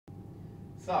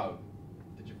So,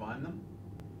 did you find them?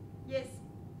 Yes,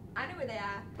 I know where they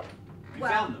are. You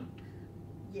found them?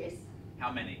 Yes.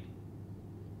 How many?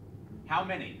 How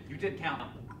many? You did count them.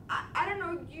 I don't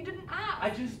know, you didn't ask. I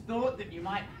just thought that you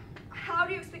might... How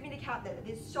do you expect me to count them?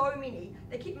 There's so many.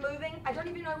 They keep moving. I don't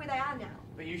even know where they are now.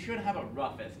 But you should have a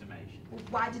rough estimation. Well,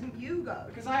 why didn't you go?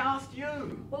 Because I asked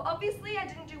you. Well, obviously I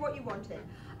didn't do what you wanted.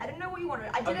 I didn't know what you wanted.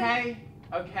 I didn't...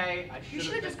 Okay, I should You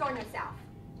should have just gone yourself.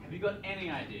 Have you got any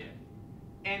idea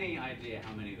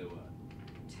how many there were?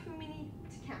 Too many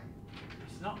to count.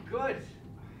 It's not good.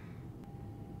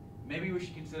 Maybe we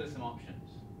should consider some options.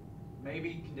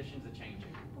 Maybe conditions are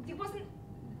changing. Well, there wasn't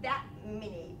that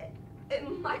many.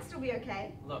 It might still be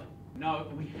okay. Look, no,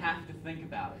 we have to think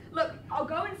about it. Look, I'll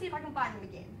go and see if I can find them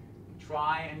again.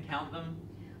 Try and count them.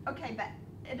 Okay, but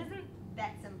it isn't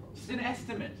that simple. Just an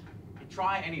estimate.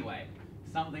 Try anyway.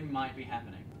 Something might be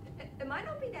happening. It might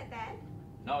not be that bad.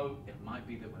 No, it might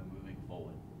be that we're moving